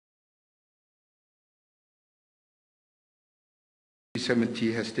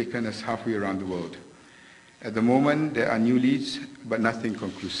70 has taken us halfway around the world. At the moment, there are new leads, but nothing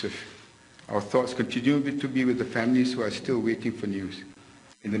conclusive. Our thoughts continue to be with the families who are still waiting for news.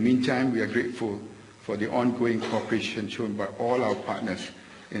 In the meantime, we are grateful for the ongoing cooperation shown by all our partners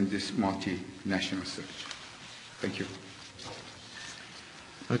in this multinational search. Thank you.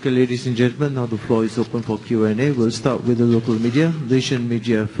 Okay, ladies and gentlemen, now the floor is open for Q&A. We'll start with the local media. Malaysian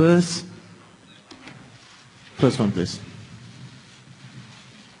media first. First one, please.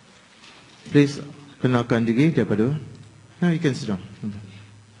 Please, kenalkan diri daripada. Now you can sit down.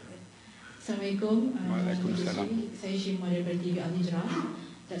 Assalamualaikum. Waalaikumsalam. Saya Syimah daripada TV Al Hijrah.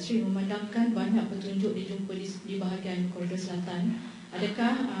 Tan Sri memandangkan banyak petunjuk dijumpa di bahagian koridor selatan.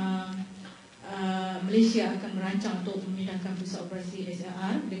 Adakah Malaysia akan merancang untuk memindahkan pusat operasi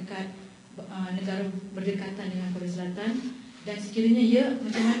SAR dekat negara berdekatan dengan Korea Selatan, dan sekiranya ya,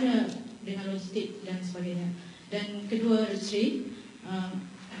 macam mana dengan logistik dan sebagainya. Dan kedua, Sri,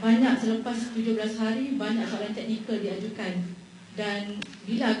 banyak selepas 17 hari banyak soalan teknikal diajukan, dan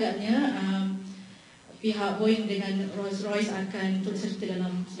bila agaknya pihak Boeing dengan Rolls-Royce akan turut serta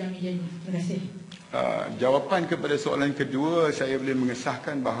dalam sidang media ini. Terima kasih. Jawapan kepada soalan kedua, saya boleh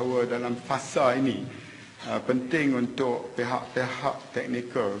mengesahkan bahawa dalam fasa ini penting untuk pihak-pihak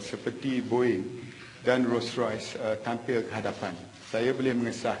teknikal seperti Boeing dan Rolls-Royce tampil ke hadapan. Saya boleh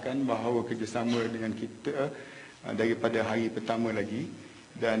mengesahkan bahawa kerjasama dengan kita daripada hari pertama lagi,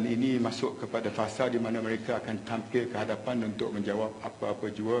 dan ini masuk kepada fasa di mana mereka akan tampil ke hadapan untuk menjawab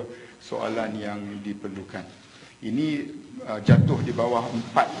apa-apa jua soalan yang diperlukan. Ini jatuh di bawah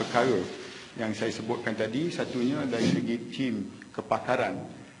 4 perkara yang saya sebutkan tadi. Satunya dari segi tim kepakaran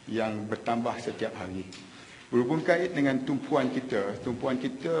yang bertambah setiap hari. Berhubung kait dengan tumpuan kita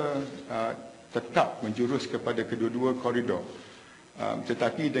tetap menjurus kepada kedua-dua koridor,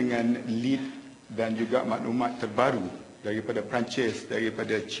 tetapi dengan lead dan juga maklumat terbaru daripada Perancis,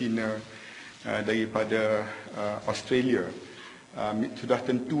 daripada China, daripada Australia, sudah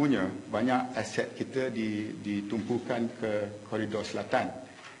tentunya banyak aset kita ditumpukan ke koridor selatan.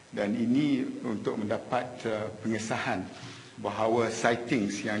 Dan ini untuk mendapat pengesahan bahawa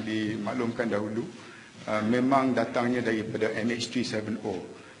sightings yang dimaklumkan dahulu memang datangnya daripada MH370.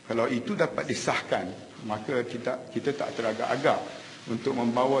 Kalau itu dapat disahkan, maka kita tak teragak-agak untuk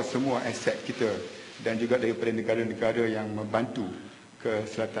membawa semua aset kita dan juga daripada negara-negara yang membantu ke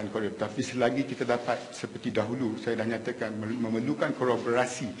selatan koridor. Tapi selagi kita dapat seperti dahulu, saya dah nyatakan memerlukan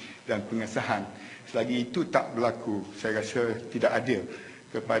kolaborasi dan pengesahan. Selagi itu tak berlaku, saya rasa tidak adil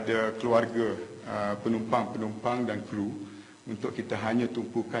kepada keluarga penumpang-penumpang dan kru untuk kita hanya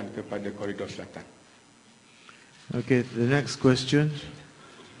tumpukan kepada koridor selatan. Okay, the next question,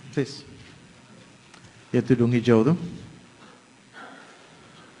 please. Ya, tudung hijau tu.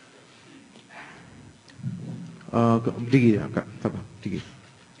 Digi, Kak, tak apa, Digi.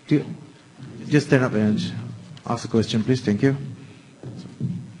 Just stand up and ask a question, please. Thank you.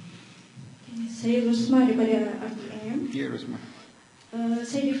 Saya Rosma daripada RTM. Ya, Rosma.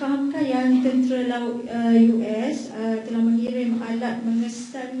 Saya difahamkan yang tentera laut US telah mengirim alat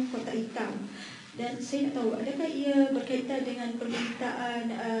mengesan kotak hitam, dan saya nak tahu adakah ia berkaitan dengan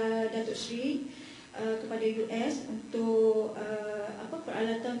permintaan Datuk Seri kepada US untuk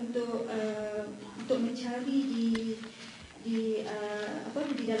peralatan untuk mencari di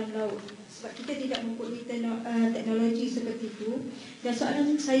dalam laut, sebab kita tidak mempunyai teknologi seperti itu. Dan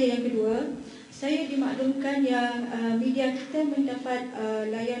soalan saya yang kedua, saya dimaklumkan yang media kita mendapat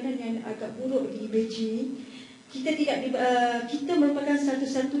layanan yang agak buruk di Beijing. Kita merupakan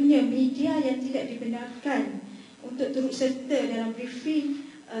satu-satunya media yang tidak dibenarkan untuk turut serta dalam briefing,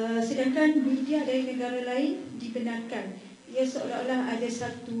 sedangkan media dari negara lain dibenarkan. Ia seolah-olah ada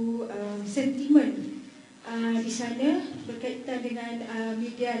satu sentimen di sana berkaitan dengan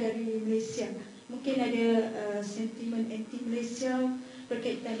media dari Malaysia. Mungkin ada sentimen anti-Malaysia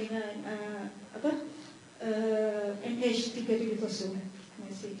berkaitan dengan MH370.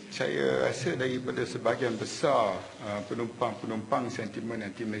 Saya rasa daripada sebahagian besar penumpang-penumpang sentimen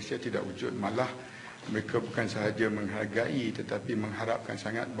anti-Malaysia tidak wujud. Malah mereka bukan sahaja menghargai tetapi mengharapkan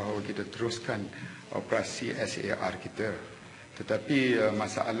sangat bahawa kita teruskan operasi SAR kita. Tetapi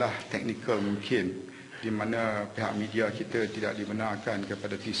masalah teknikal mungkin di mana pihak media kita tidak dibenarkan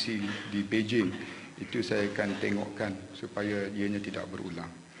kepada TC di Beijing, itu saya akan tengokkan supaya ianya tidak berulang.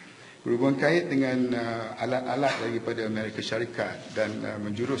 Berhubung kait dengan alat-alat daripada Amerika Syarikat dan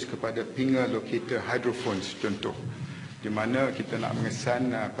menjurus kepada Pinger Locator Hydrophones contoh, di mana kita nak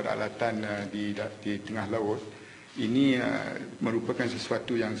mengesan peralatan di tengah laut. Ini merupakan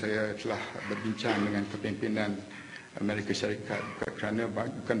sesuatu yang saya telah berbincang dengan kepimpinan Amerika Syarikat, kerana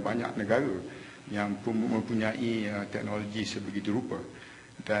bukan banyak negara yang mempunyai teknologi sebegitu rupa,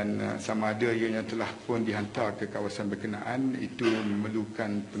 dan sama ada ianya telah pun dihantar ke kawasan berkenaan itu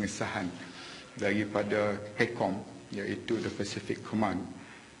memerlukan pengesahan daripada PACOM, iaitu the Pacific Command.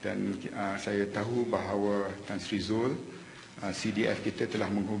 Dan saya tahu bahawa Tan Sri Zul, CDF kita telah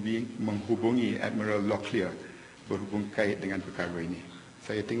menghubungi Admiral Locklear berhubung kait dengan perkara ini.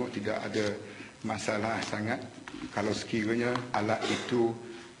 Saya tengok tidak ada masalah sangat kalau sekiranya alat itu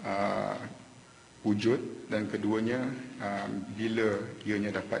wujud, dan keduanya bila ianya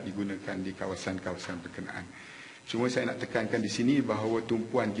dapat digunakan di kawasan-kawasan berkenaan. Cuma saya nak tekankan di sini bahawa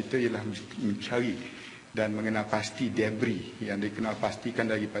tumpuan kita ialah mencari dan mengenal pasti debris yang dikenal pastikan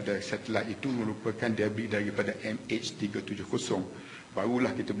daripada satelit itu merupakan debris daripada MH370.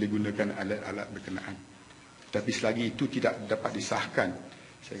 Barulah kita boleh gunakan alat-alat berkenaan. Tapi selagi itu tidak dapat disahkan,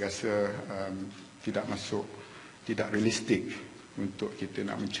 saya rasa tidak realistik untuk kita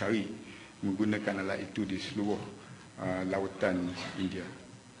nak mencari menggunakan alat itu di seluruh lautan India.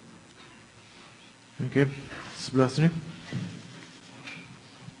 Okey, sebelah sini.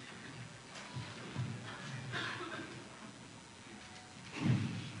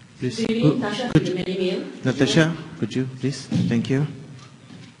 Please, Natasha, could you please? Thank you.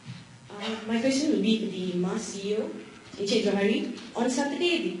 My question will be to the Mars CEO, Encik Johari. On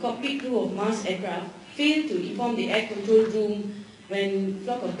Saturday, the cockpit crew of Mars aircraft failed to inform the air control room when a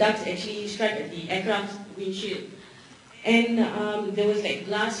flock of ducks actually struck at the aircraft's windshield. And there was like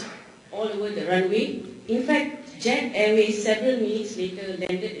glass all over the runway. In fact, Jet Airways several minutes later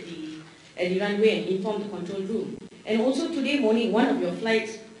landed at the runway and informed the control room. And also today morning, one of your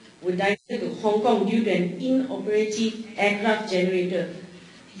flights were diverted to Hong Kong due to an inoperative aircraft generator.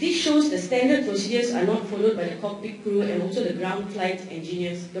 This shows the standard procedures are not followed by the cockpit crew and also the ground flight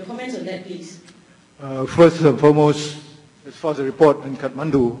engineers. Your comments on that, please. First and foremost, as far as the report in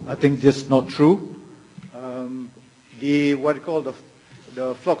Kathmandu, I think just not true. The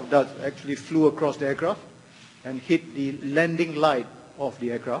flock of ducks actually flew across the aircraft and hit the landing light of the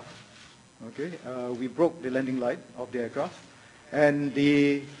aircraft. Okay, we broke the landing light of the aircraft, and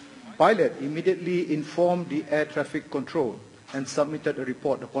the pilot immediately informed the air traffic control and submitted a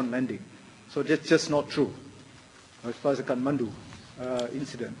report upon landing. So that's just not true as far as the Kathmandu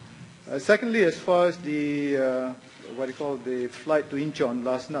incident. Secondly, as far as the the flight to Incheon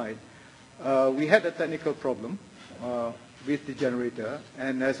last night, we had a technical problem with the generator,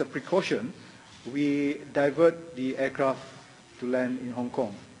 and as a precaution, we divert the aircraft to land in Hong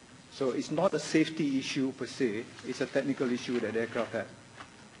Kong. So it's not a safety issue per se, it's a technical issue that the aircraft had.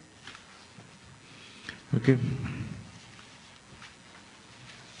 Okay.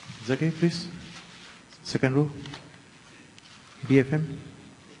 Zaki, please. Second row. BFM.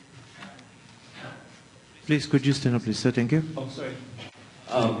 Please, could you stand up, please, sir? Thank you. Oh, sorry.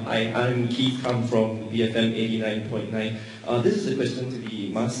 I'm Keith. I'm from BFM 89.9. This is a question to the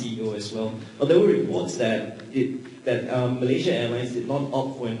Mars CEO as well. There were reports that Malaysia Airlines did not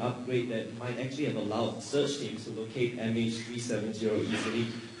opt for an upgrade that might actually have allowed search teams to locate MH370 easily.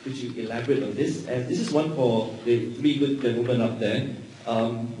 Could you elaborate on this? And this is one for the three good gentlemen up there.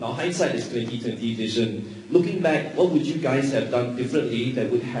 Now, hindsight is 20/20 vision. Looking back, what would you guys have done differently that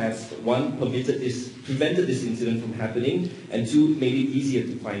would have, one, prevented this incident from happening, and two, made it easier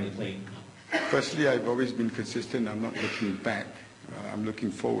to find the plane? Firstly, I've always been consistent. I'm not looking back. I'm looking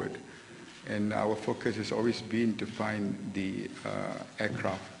forward. And our focus has always been to find the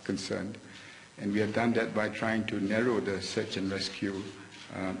aircraft concerned. And we have done that by trying to narrow the search and rescue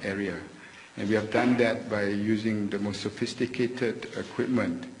area. And we have done that by using the most sophisticated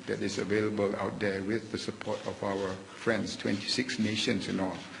equipment that is available out there with the support of our friends, 26 nations and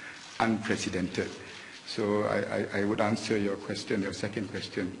all, unprecedented. So I would answer your question, your second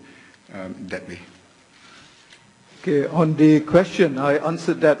question, that way. Okay, on the question, I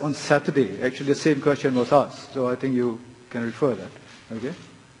answered that on Saturday. Actually, the same question was asked, so I think you can refer that. Okay?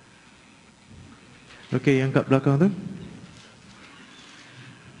 Okay, yang kat belakang tu.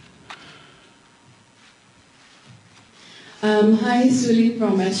 Hi, Sulin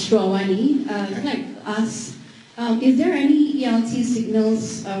from Astro Awani. I'd like to ask, is there any ELT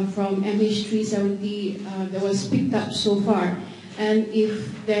signals from MH370 that was picked up so far? And if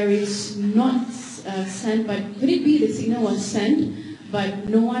there is not sent, but could it be the signal was sent, but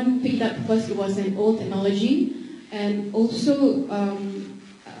no one picked up because it was an old technology? And also,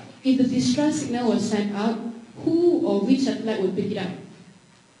 if the distress signal was sent out, who or which satellite would pick it up?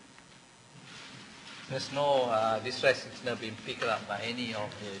 There's no distress signal being picked up by any of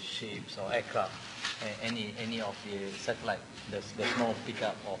the ships or aircraft, any of the satellite. There's no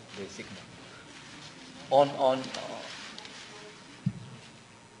pickup of the signal.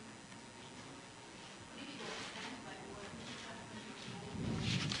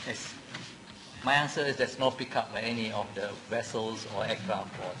 My answer is there's no pickup by any of the vessels or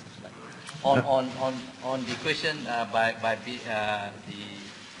aircraft or something like that. On the question by the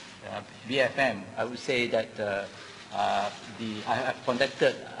BFM, I would say that I have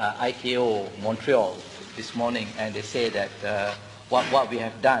contacted ICAO Montreal this morning, and they say that what we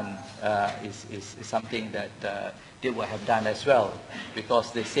have done is something that they will have done as well,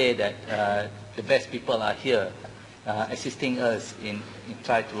 because they say that the best people are here assisting us in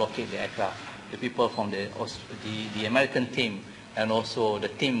trying to locate the aircraft. The people from the American team and also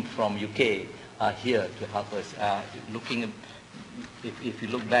the team from UK are here to help us. If you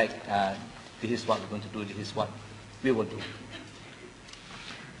look back, this is what we're going to do, this is what we will do.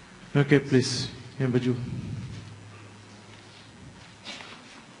 Okay, please. Yang baju.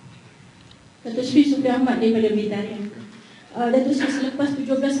 Datuk Sri Supri Ahmad daripada Bintarian. Datuk Sri, selepas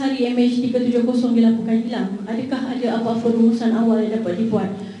 17 hari MH370 dilaporkan hilang, adakah ada apa-apa rumusan awal yang dapat dibuat?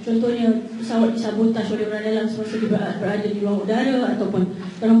 Contohnya pesawat disabotaj oleh orang dalam semasa berada di ruang udara ataupun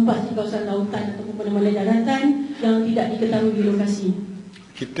terhempas di kawasan lautan ataupun mana-mana daratan yang tidak diketahui lokasi.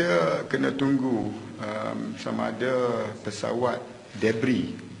 Kita kena tunggu sama ada pesawat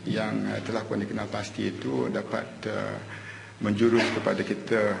debris yang telah pun dikenal pasti itu dapat menjurus kepada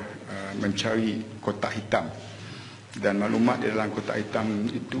kita mencari kotak hitam, dan maklumat di dalam kotak hitam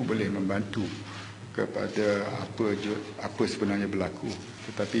itu boleh membantu kepada apa sebenarnya berlaku.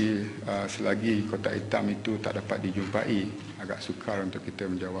 Tetapi selagi kotak hitam itu tak dapat dijumpai, agak sukar untuk kita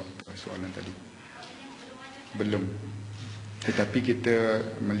menjawab soalan tadi. Belum. Tetapi kita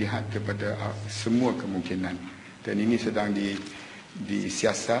melihat kepada semua kemungkinan, dan ini sedang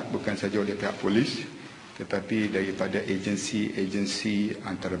disiasat bukan saja oleh pihak polis tetapi daripada agensi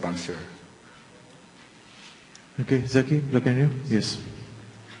antarabangsa. Okay, Zaki, belakang you. Yes.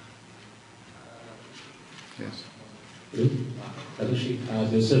 Yes. Datuk Sri,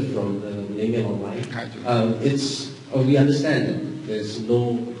 Joseph from the Millennium Online. Hi, Joseph. We understand that there's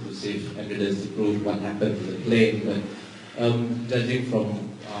no conclusive evidence to prove what happened to the plane, but judging from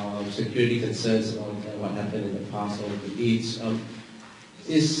security concerns about what happened in the past or the deeds,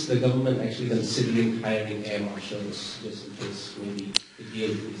 is the government actually considering hiring air marshals just in case maybe to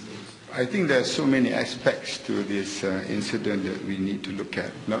deal with these things? I think there are so many aspects to this incident that we need to look at,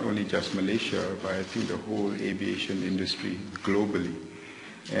 not only just Malaysia, but I think the whole aviation industry globally.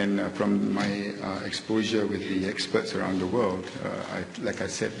 And from my exposure with the experts around the world, like I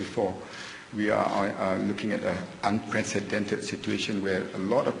said before, we are looking at an unprecedented situation where a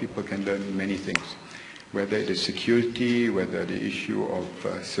lot of people can learn many things, whether it is security, whether the issue of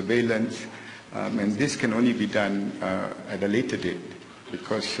surveillance, and this can only be done at a later date,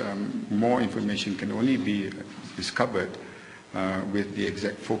 because more information can only be discovered with the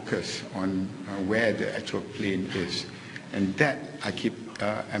exact focus on where the actual plane is. And that I keep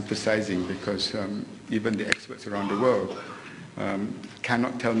emphasizing, because even the experts around the world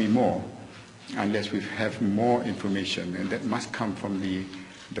cannot tell me more unless we have more information, and that must come from the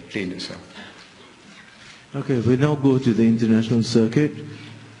plane itself. Okay, we now go to the international circuit.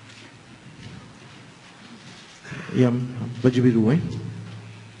 Yang baju biru, eh?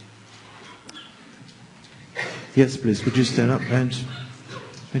 Yes, please. Could you stand up and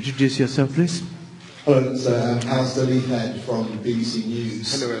introduce yourself, please? Hello, it's Alistair Leithhead from BBC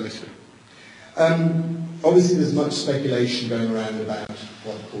News. Hello, Alistair. Obviously, there's much speculation going around about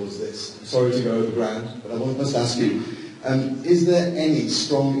what caused this. I'm sorry to go over ground, but I must ask you, is there any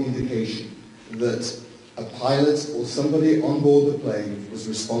strong indication that a pilot or somebody on board the plane was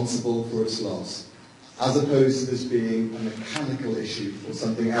responsible for its loss, as opposed to this being a mechanical issue or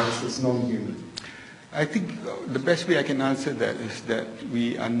something else that's non-human? I think the best way I can answer that is that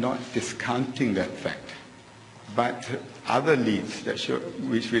we are not discounting that fact, but other leads that show,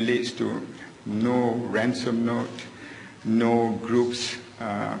 which relates to no ransom note, no groups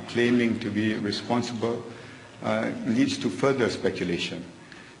claiming to be responsible, leads to further speculation.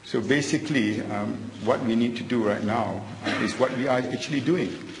 So basically, what we need to do right now is what we are actually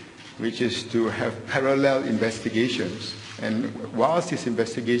doing, which is to have parallel investigations. And whilst these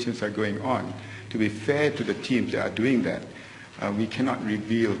investigations are going on, to be fair to the teams that are doing that, we cannot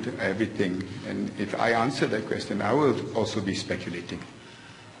reveal everything. And if I answer that question, I will also be speculating.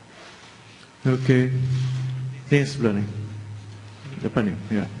 Okay. Thanks, Blani. Depan ni,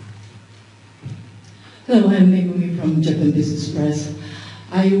 yeah. Hello, I'm Megumi from Japan Business Press.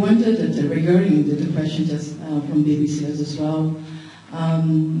 I wondered that regarding the question just from BBC as well,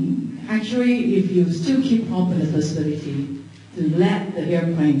 actually, if you still keep open the possibility to let the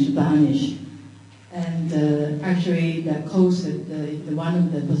airplane to vanish, and actually that caused the one of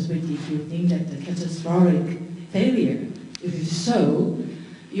the possibility, if you think that the catastrophic failure, if it's so,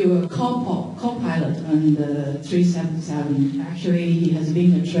 You're a co-pilot on the 377. Actually, he has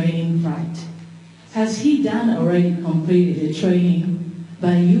been a training flight. Has he already completed the training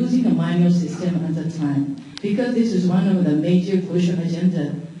by using a manual system at the time? Because this is one of the major crucial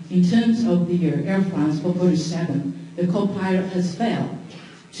agenda in terms of the Air France 447. The co-pilot has failed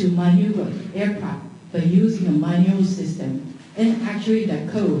to maneuver aircraft by using a manual system, and actually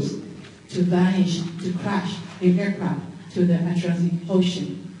that caused to vanish, to crash the aircraft to the Atlantic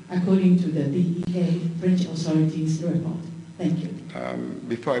Ocean, according to the DEA French authorities report. Thank you.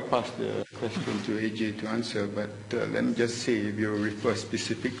 Before I pass the question to AJ to answer, but let me just say, if you refer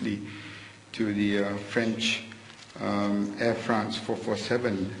specifically to the French Air France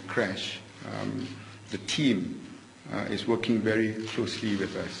 447 crash, the team is working very closely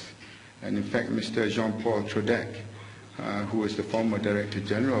with us. And in fact, Mr. Jean-Paul Trodec, who is the former Director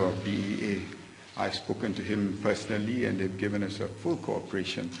General of DEA, I've spoken to him personally, and they've given us a full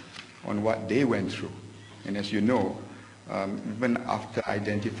cooperation on what they went through. And as you know, even after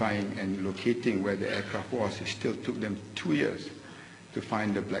identifying and locating where the aircraft was, it still took them 2 years to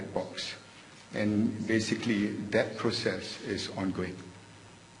find the black box. And basically, that process is ongoing.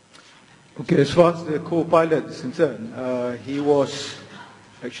 Okay, as far as the co-pilot is concerned, he was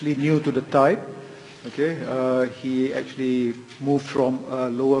actually new to the type. Okay, he actually moved from a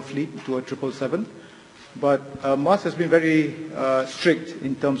lower fleet to a 777. But MAS has been very strict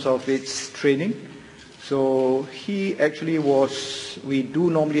in terms of its training. So he actually was, we do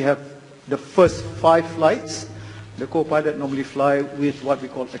normally have the first 5 flights. The co-pilot normally fly with what we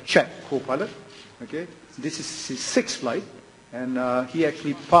call a check co-pilot. Okay, this is his 6th flight, and he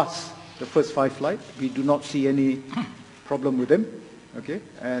actually passed the first 5 flights. We do not see any problem with him. Okay,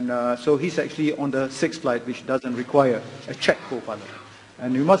 and so he's actually on the 6th flight, which doesn't require a check co-pilot.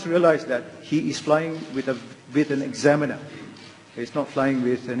 And you must realize that he is flying with an examiner. He's not flying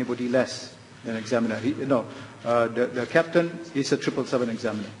with anybody less than an examiner. The captain is a 777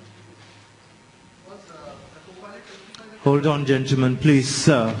 examiner. Hold on, gentlemen, please,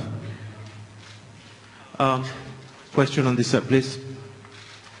 sir. Question on this side, please.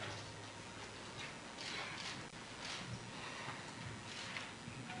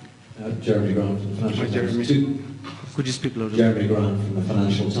 Jeremy Grant from the Financial Times. Could you speak louder? Jeremy Grant from the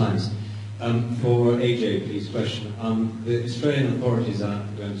Financial Times. For AJ, please, question. The Australian authorities, I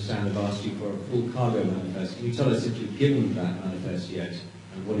understand, have asked you for a full cargo manifest. Can you tell us if you've given that manifest yet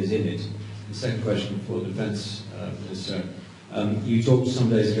and what is in it? The second question for the Defence Minister. You talked some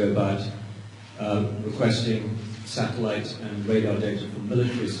days ago about requesting satellite and radar data from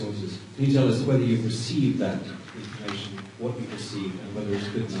military sources. Can you tell us whether you've received that information, what you've received, and whether it's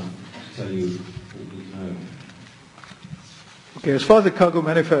good enough to tell you what we know? Okay, as far as the cargo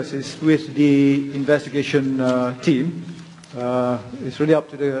manifest is with the investigation team, it's really up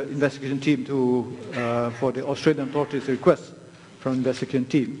to the investigation team to, for the Australian authorities to request from the investigation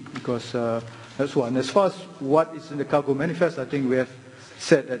team, because that's one. As far as what is in the cargo manifest, I think we have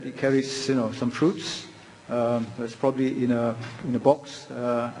said that it carries, some fruits. That's probably in a box,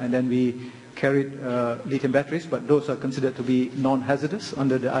 and then we carried lithium batteries, but those are considered to be non-hazardous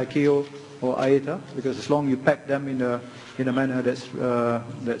under the ICAO or IATA, because as long as you pack them in a manner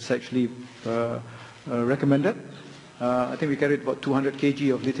that's actually recommended. I think we carried about 200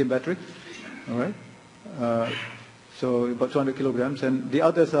 kg of lithium battery. All right. So about 200 kilograms, and the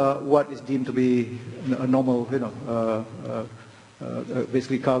others are what is deemed to be a normal,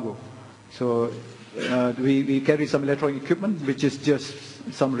 basically cargo. So we carry some electronic equipment, which is just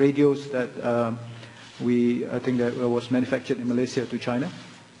some radios that I think that was manufactured in Malaysia to China,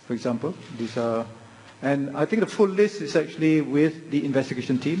 for example. These are, and I think the full list is actually with the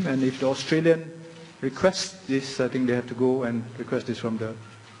investigation team, and if the Australian requests this, I think they have to go and request this from the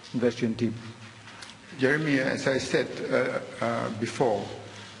investigation team. Jeremy, as I said before,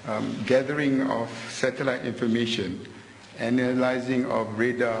 gathering of satellite information, analyzing of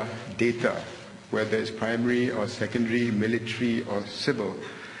radar data, whether it's primary or secondary, military or civil,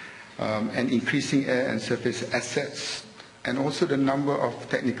 and increasing air and surface assets, and also the number of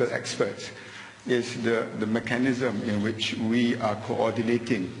technical experts is the mechanism in which we are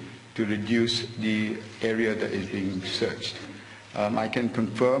coordinating to reduce the area that is being searched. I can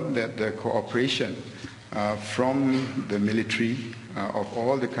confirm that the cooperation from the military of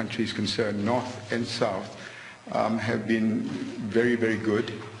all the countries concerned, North and South, have been very, very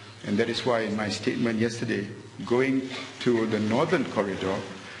good. And that is why in my statement yesterday, going to the northern corridor,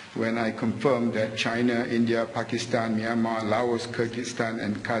 when I confirmed that China, India, Pakistan, Myanmar, Laos, Kyrgyzstan,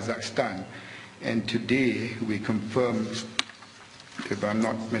 and Kazakhstan, and today we confirmed, if I'm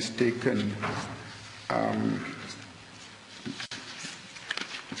not mistaken,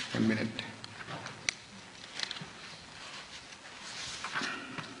 1 minute.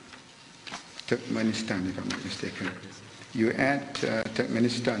 Turkmenistan, if I'm not mistaken. You add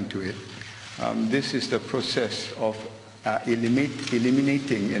Turkmenistan to it. This is the process of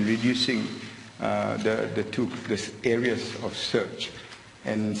eliminating and reducing the areas of search.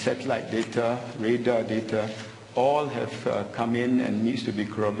 And satellite data, radar data, all have come in and needs to be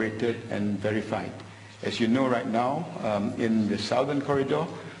corroborated and verified. As you know right now, in the southern corridor,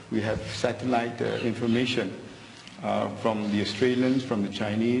 we have satellite information from the Australians, from the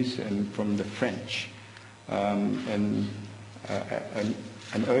Chinese, and from the French. An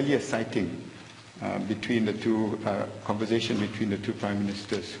earlier sighting between the two, conversation between the two prime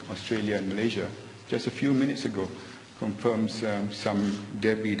ministers, Australia and Malaysia, just a few minutes ago, confirms some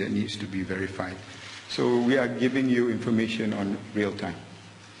debris that needs to be verified. So we are giving you information on real time.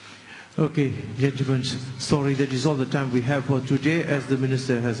 Okay, gentlemen, sorry, that is all the time we have for today, as the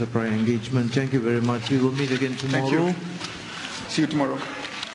Minister has a prior engagement. Thank you very much. We will meet again tomorrow. Thank you. See you tomorrow.